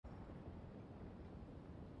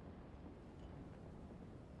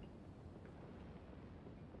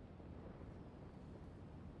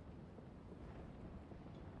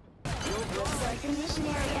The mission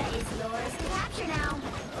area is yours to capture now.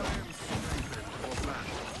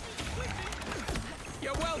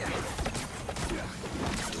 You're welcome.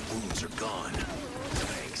 The wounds are gone.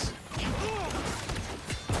 Thanks.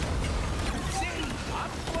 See? I'm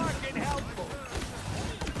fucking helpful.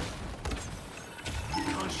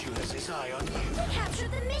 Khonshu has his eye on you. We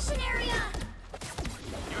captured the mission area!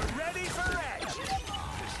 You're ready for action.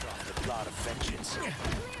 Pissed off the plot of vengeance.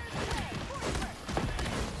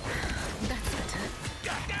 That's better.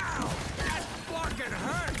 Ow! That fucking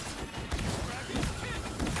hurts.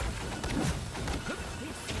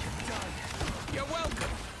 You're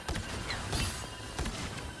welcome.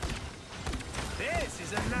 This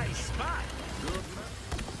is a nice spot.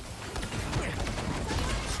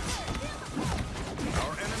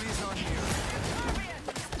 Our enemies are near.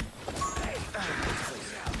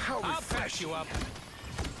 How I'll patch you up.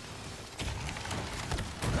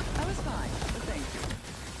 I was fine, but thank you.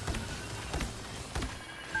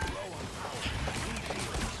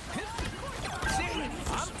 See?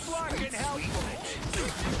 I'm fucking helpful.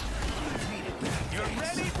 You're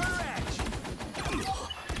ready for action.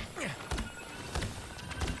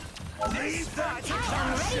 These thoughts I'm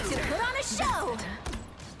ready to put on a show!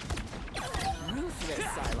 Ruthless,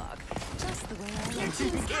 Psylocke. Just the way I Your like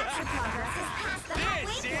team's capture progress is past the halfway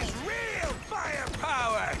This is point. real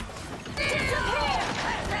firepower! Disappear!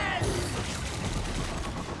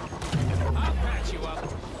 I'll patch you up.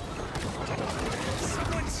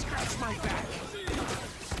 Someone scratch my back.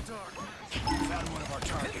 found one of our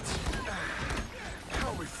targets.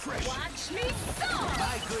 How refreshing. Watch me so!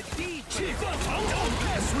 My good deed. Don't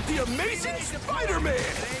mess with the amazing Spider-Man! It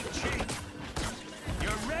ain't cheap.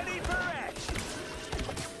 You're ready for action.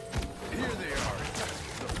 Here they are,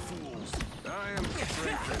 the fools. I am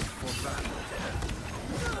strengthened for battle.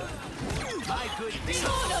 My good deed.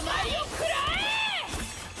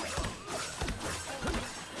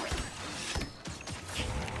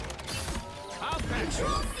 I'll patch you.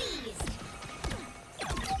 Control seized!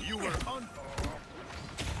 You were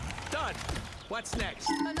Done. What's next?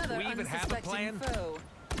 Another Do we even have a unsuspecting plan? foe.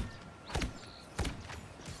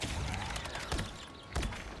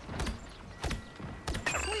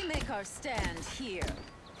 We make our stand here.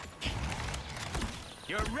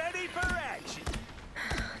 You're ready for action.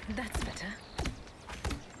 That's better.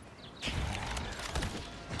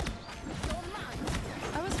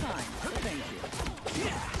 I was fine, but thank you.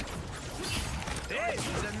 This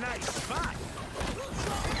is a nice spot.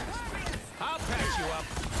 I'll patch you up.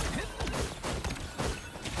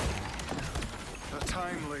 a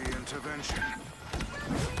timely intervention.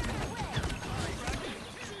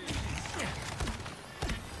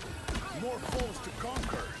 More foes to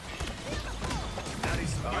conquer.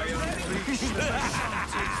 I unleash the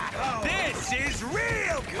This is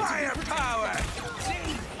real firepower!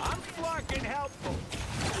 See? I'm fucking helpful.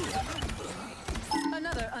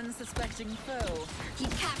 Another unsuspecting foe.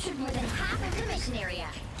 You've captured more than half of the mission area.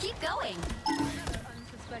 Keep going! Another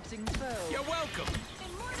unsuspecting foe. You're welcome.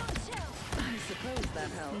 I suppose that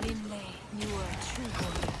helps. Limley, you are a true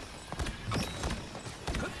warrior.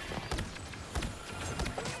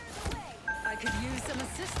 I could use some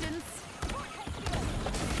assistance.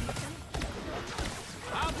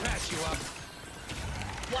 I'll patch you up.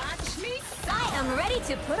 Watch me! I am ready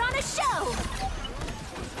to put on a show!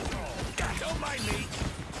 Don't mind me.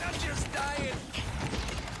 I'm just dying.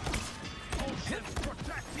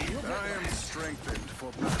 I am strengthened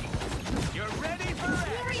for battle. You're ready for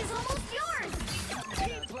action. Glory is almost yours!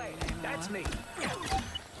 Team play. That's me.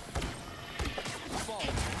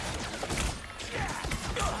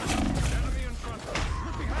 Enemy in front.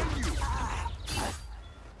 Look behind you.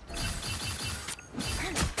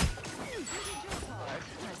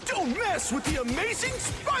 Don't mess with the amazing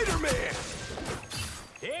Spider-Man!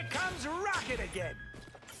 Here comes Rocket again.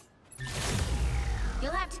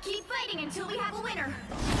 You'll have to keep fighting until we have a winner.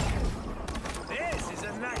 This is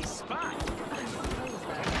a nice spot.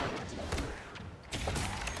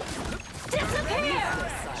 Disappear!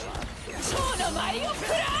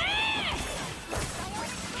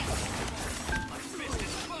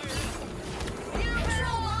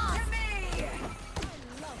 Neutral lost!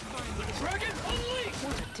 Dragon unleashed.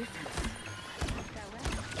 What a difference.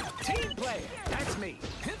 Team player. That's me.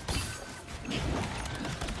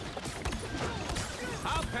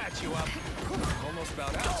 I'll patch you up. Almost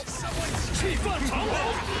about out. Someone's Keep fighting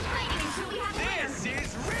until we have a winner. This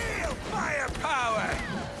is real firepower.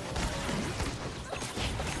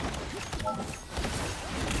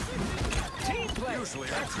 Team player. Usually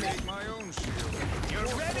I create my own shield.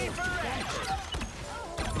 You're ready for action.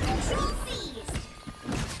 Control seized!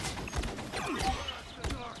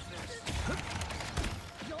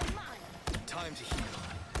 Time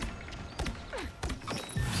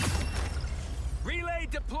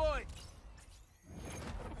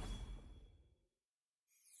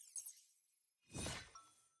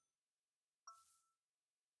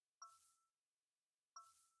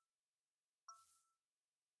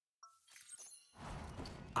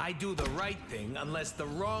I do the right thing unless the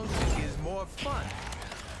wrong thing is more fun.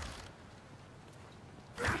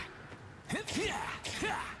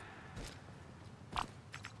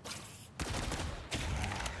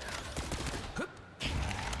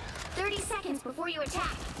 30 seconds before you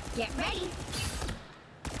attack. Get ready.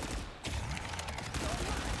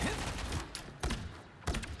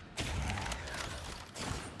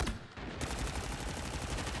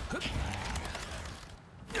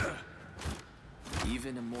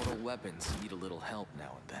 Even immortal weapons need a little help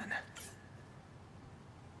now and then.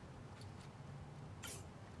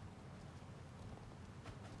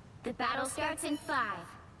 The battle starts in 5,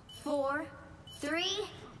 4, 3,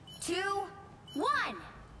 2, 1.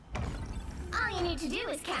 All you need to do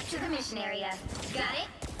is capture the mission area. Got it?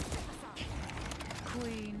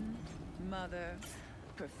 Queen, mother,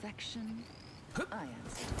 perfection. I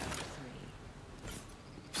answer to all three.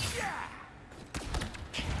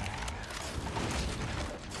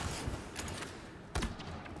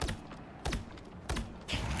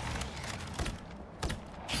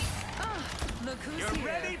 Look who's You're here.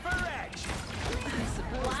 ready for action! I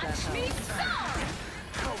suppose that Watch me helps. soar!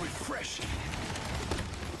 How refreshing.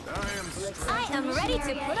 I am ready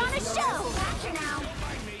to put on a show! Capture now! Don't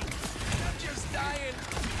mind me. I'm just dying.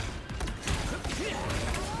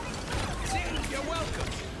 See, you're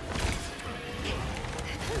welcome.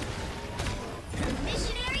 The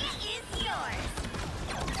mission area is yours!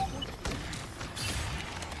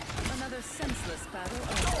 Another senseless battle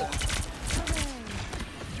over. Hooray!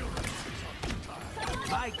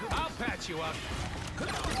 I'll patch you up.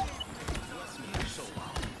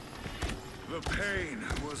 The pain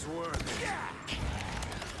was worth it.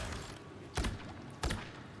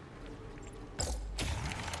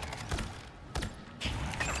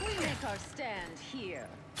 We make our stand here.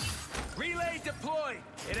 Relay deployed.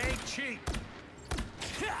 It ain't cheap.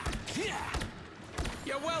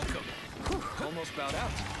 You're welcome. Almost bowed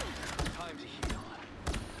out. Time to heal.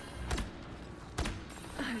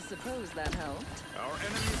 I suppose that helped. Our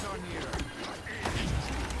enemies are near.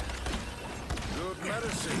 Good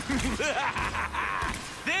medicine.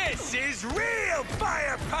 This is real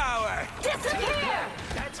firepower! Disappear!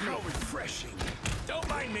 That's how refreshing. Don't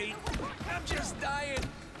mind me. I'm just dying.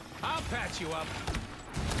 I'll patch you up.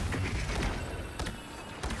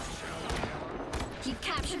 You've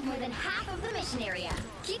captured more than half of the mission area.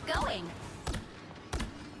 Keep going.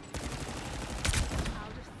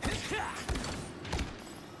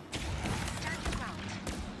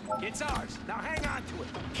 It's ours. Now hang on to it.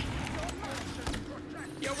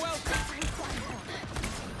 You're welcome.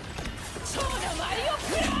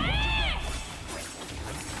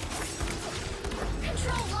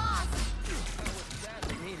 Control lost!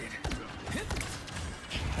 Needed.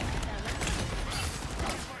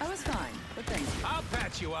 I was fine, but thank you. I'll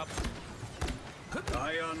patch you up.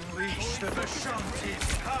 I unleash the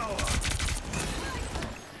Vishanti's power.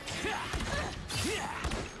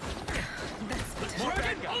 More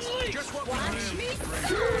bad guys. Just what Watch we me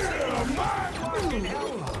need.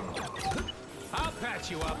 I'll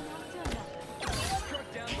patch you up.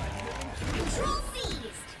 Control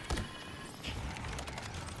seized!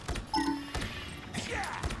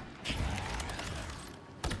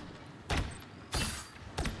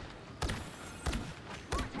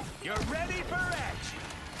 You're ready for action.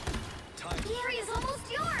 The area's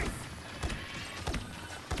almost yours!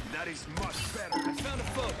 That is much better. I found a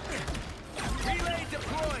foe. Relay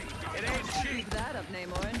deployed. It ain't cheap. Keep that up,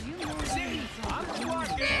 Namor, and you know See, I'm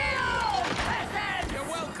squawking. You're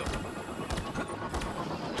welcome.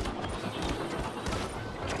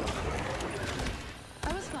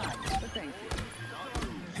 I was fine, but thank you.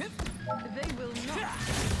 They will not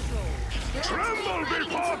control. Tremble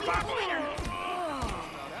before battle!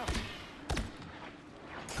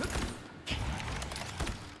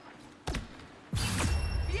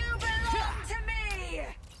 You belong to me!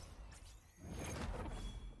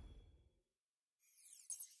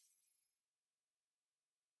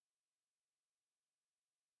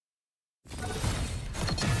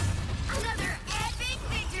 Another epic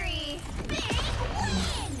victory! Big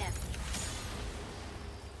win!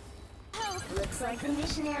 Looks like the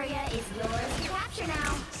mission area is yours to capture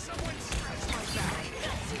now. Someone scratch my back.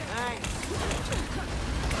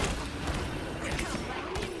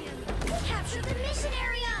 Capture the mission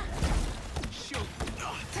area! Shoot.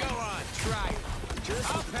 Go on, try it.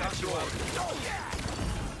 I'll patch you up.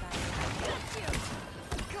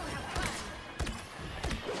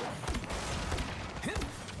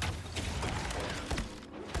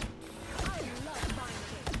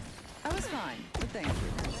 I was fine, but thank you.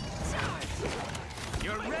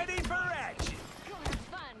 You're ready for action.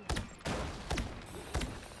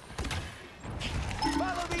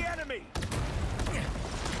 Follow the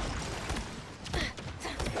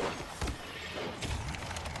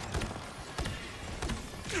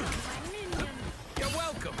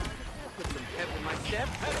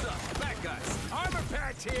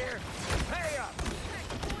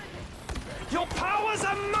was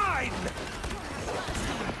a mine!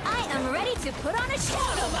 I am ready to put on a show!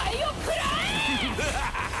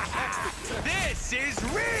 This is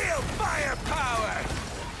real firepower!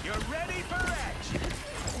 You're ready for action!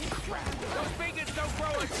 Crap, those bigots don't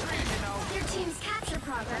grow a tree, you know. Your team's capture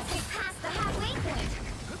progress has passed the halfway point.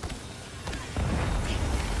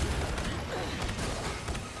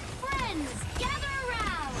 Friends, gather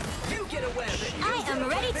around! You get away with it! I am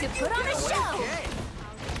ready to put on a show!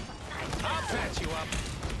 I'll patch you up.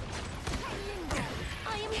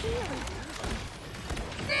 I am here.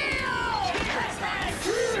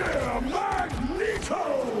 Magneto!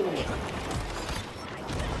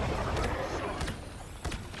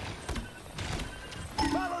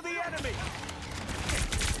 Follow the enemy!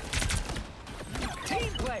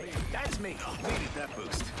 Team play! That's me. Needed that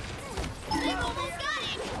boost. They've almost got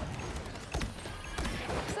it!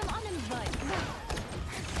 Some uninvited.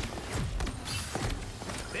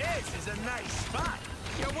 This is a nice spot.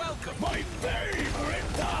 You're welcome. My favorite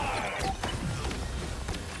time!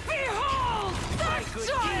 Behold the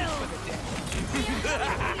child!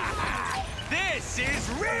 This is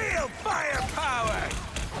real firepower!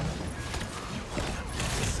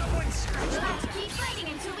 Someone scream! We'll have to keep fighting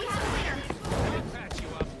until we have a winner. I'll patch you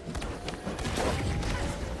up.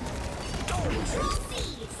 Control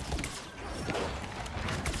seized!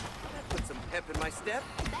 Put some pep in my step.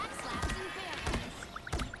 Backslaps and fair.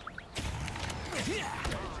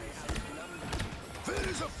 Fit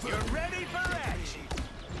as a foot. You're ready for action!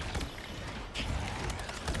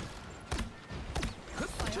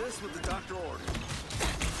 Just what the doctor ordered.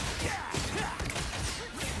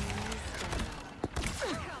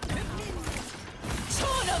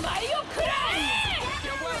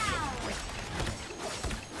 You're welcome.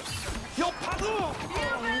 Yo, Pablo!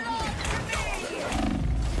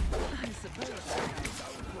 I suppose.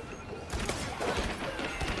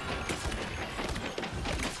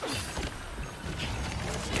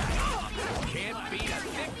 Can't beat a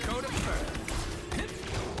thick coat of fur.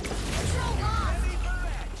 Control lost!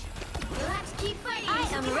 We'll have to keep fighting. I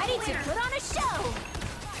am ready to put on a show!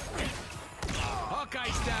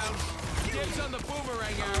 Hawkeye's down. Dibs on the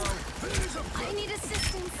boomerang arrow. I need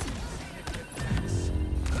assistance.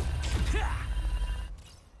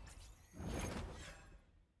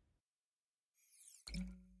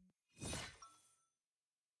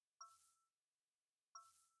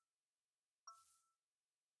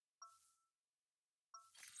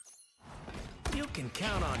 You can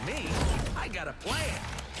count on me. I got a plan.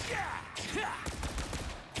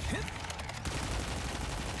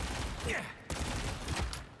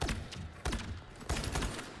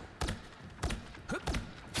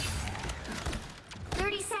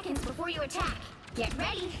 30 seconds before you attack. Get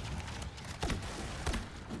ready.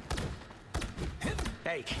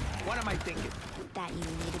 Hey, what am I thinking? That you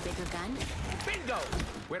need a bigger gun? Bingo!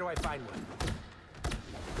 Where do I find one?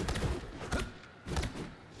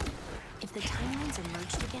 If the timelines are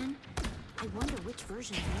merged again, I wonder which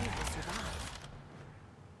version of me will survive.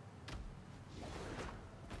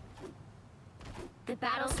 The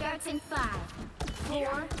battle starts in 5,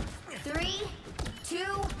 4, 3, 2,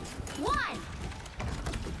 1!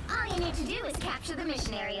 All you need to do is capture the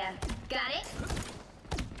mission area. Got it?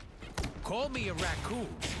 Call me a raccoon.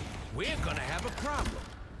 We're gonna have a problem.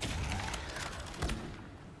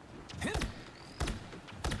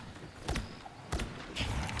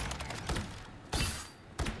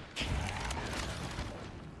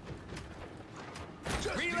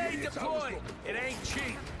 Relay deployed. It ain't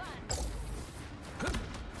cheap.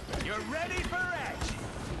 You're ready for action.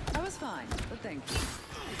 I was fine, but thank you.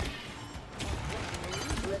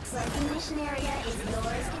 Looks like the mission area is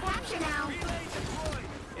yours to capture now. Relay deployed.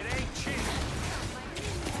 It ain't cheap.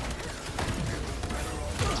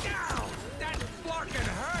 Ow! That fucking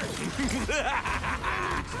hurt.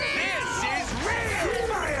 This is real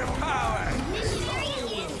firepower. Mission area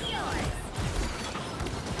is yours.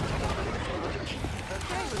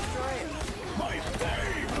 Okay, let's try it. My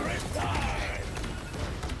favorite time!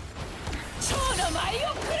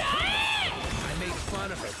 I made fun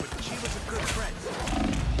of her, but she was a good friend.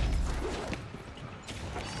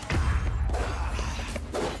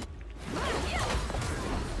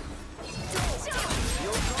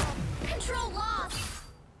 Control lost.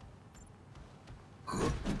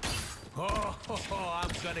 Oh,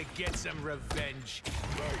 I'm gonna get some revenge.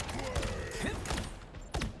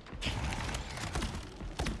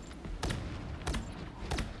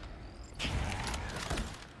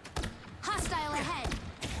 Hostile ahead.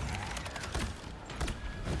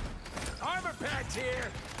 Armor pads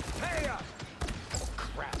here. Pay up.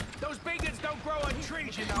 Crap. Those bigots don't grow on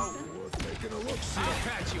trees, you know. Worth making a look-see. I'll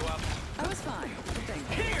patch you up. I was fine, but thank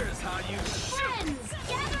you. Here's how you Friends,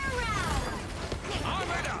 gather around!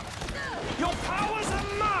 armored up. Your powers are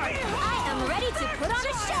mine. I am ready to put on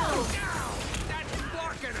a show! That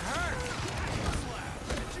fucking hurt.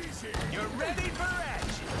 You're ready for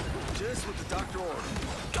action. Just what the doctor ordered.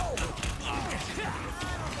 Go.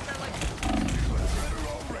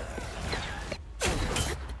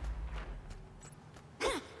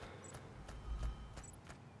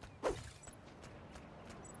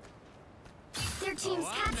 Their team's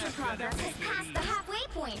capture progress has passed the halfway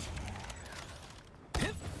point.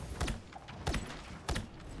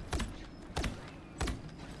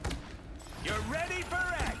 You're ready for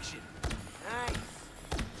action.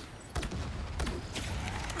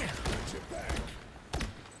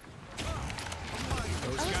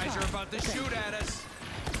 Those guys are about to shoot at us.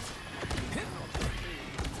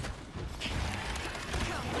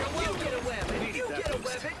 You get a weapon! You get a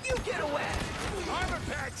weapon! You get a weapon! Armor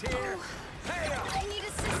packs here. Hey up. I need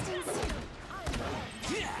assistance.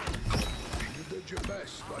 You did your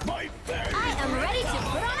best, but My face. I am ready to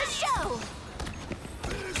put on a show!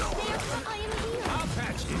 I am here. I'll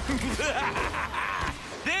patch you.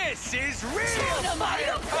 This is real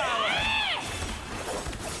firepower.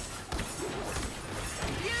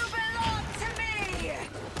 You belong to me!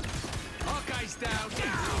 Hawkeye's down.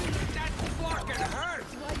 That fucking hurt.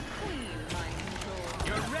 Like clean mind control.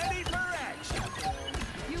 You're ready for action.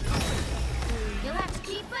 You'll have to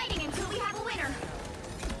keep fighting until we have a winner.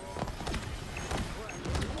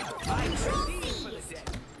 Control seized!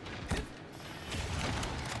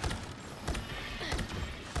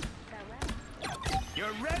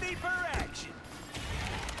 You're ready for action.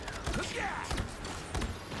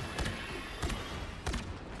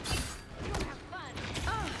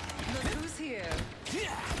 Look who's here.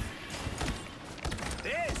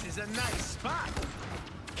 This is a nice spot.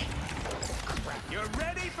 You're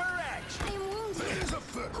ready for action. I am wounded.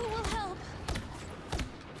 Who will help?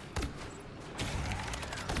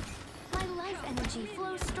 My life energy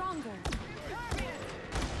flows stronger.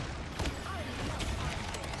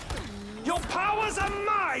 Your powers are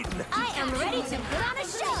mine. I am ready to put on a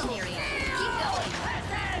show! Keep going!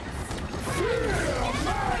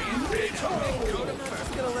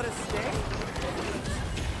 Just gonna let us stay?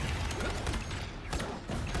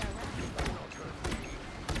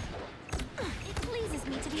 It pleases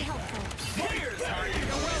me to be helpful. Here's how you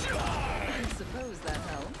go. I suppose that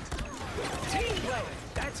helped. Team play.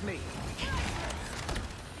 That's me.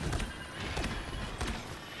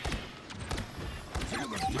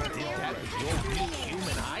 Human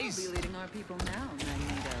You'll eyes. be leading our people now,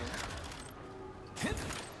 Magneto.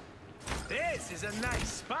 This is a nice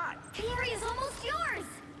spot. The area's almost yours!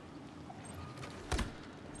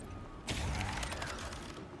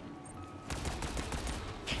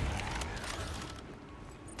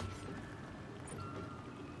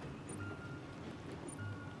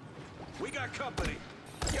 We got company.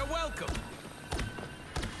 You're welcome.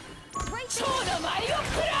 Right there!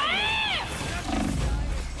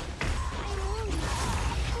 I'm wounded.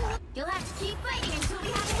 You'll have to keep fighting until we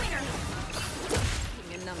have a winner.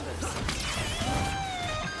 In numbers.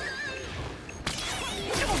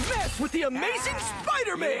 Don't mess with the amazing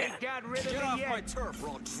Spider-Man! Got rid of Get it off yet. my turf or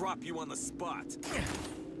I'll drop you on the spot.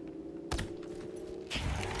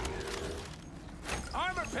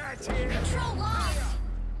 Armor patch here. Control lost!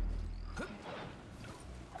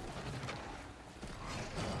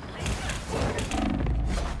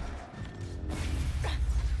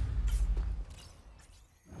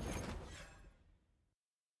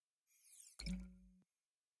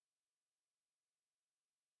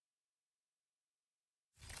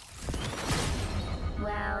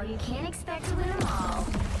 Well, you can't expect to win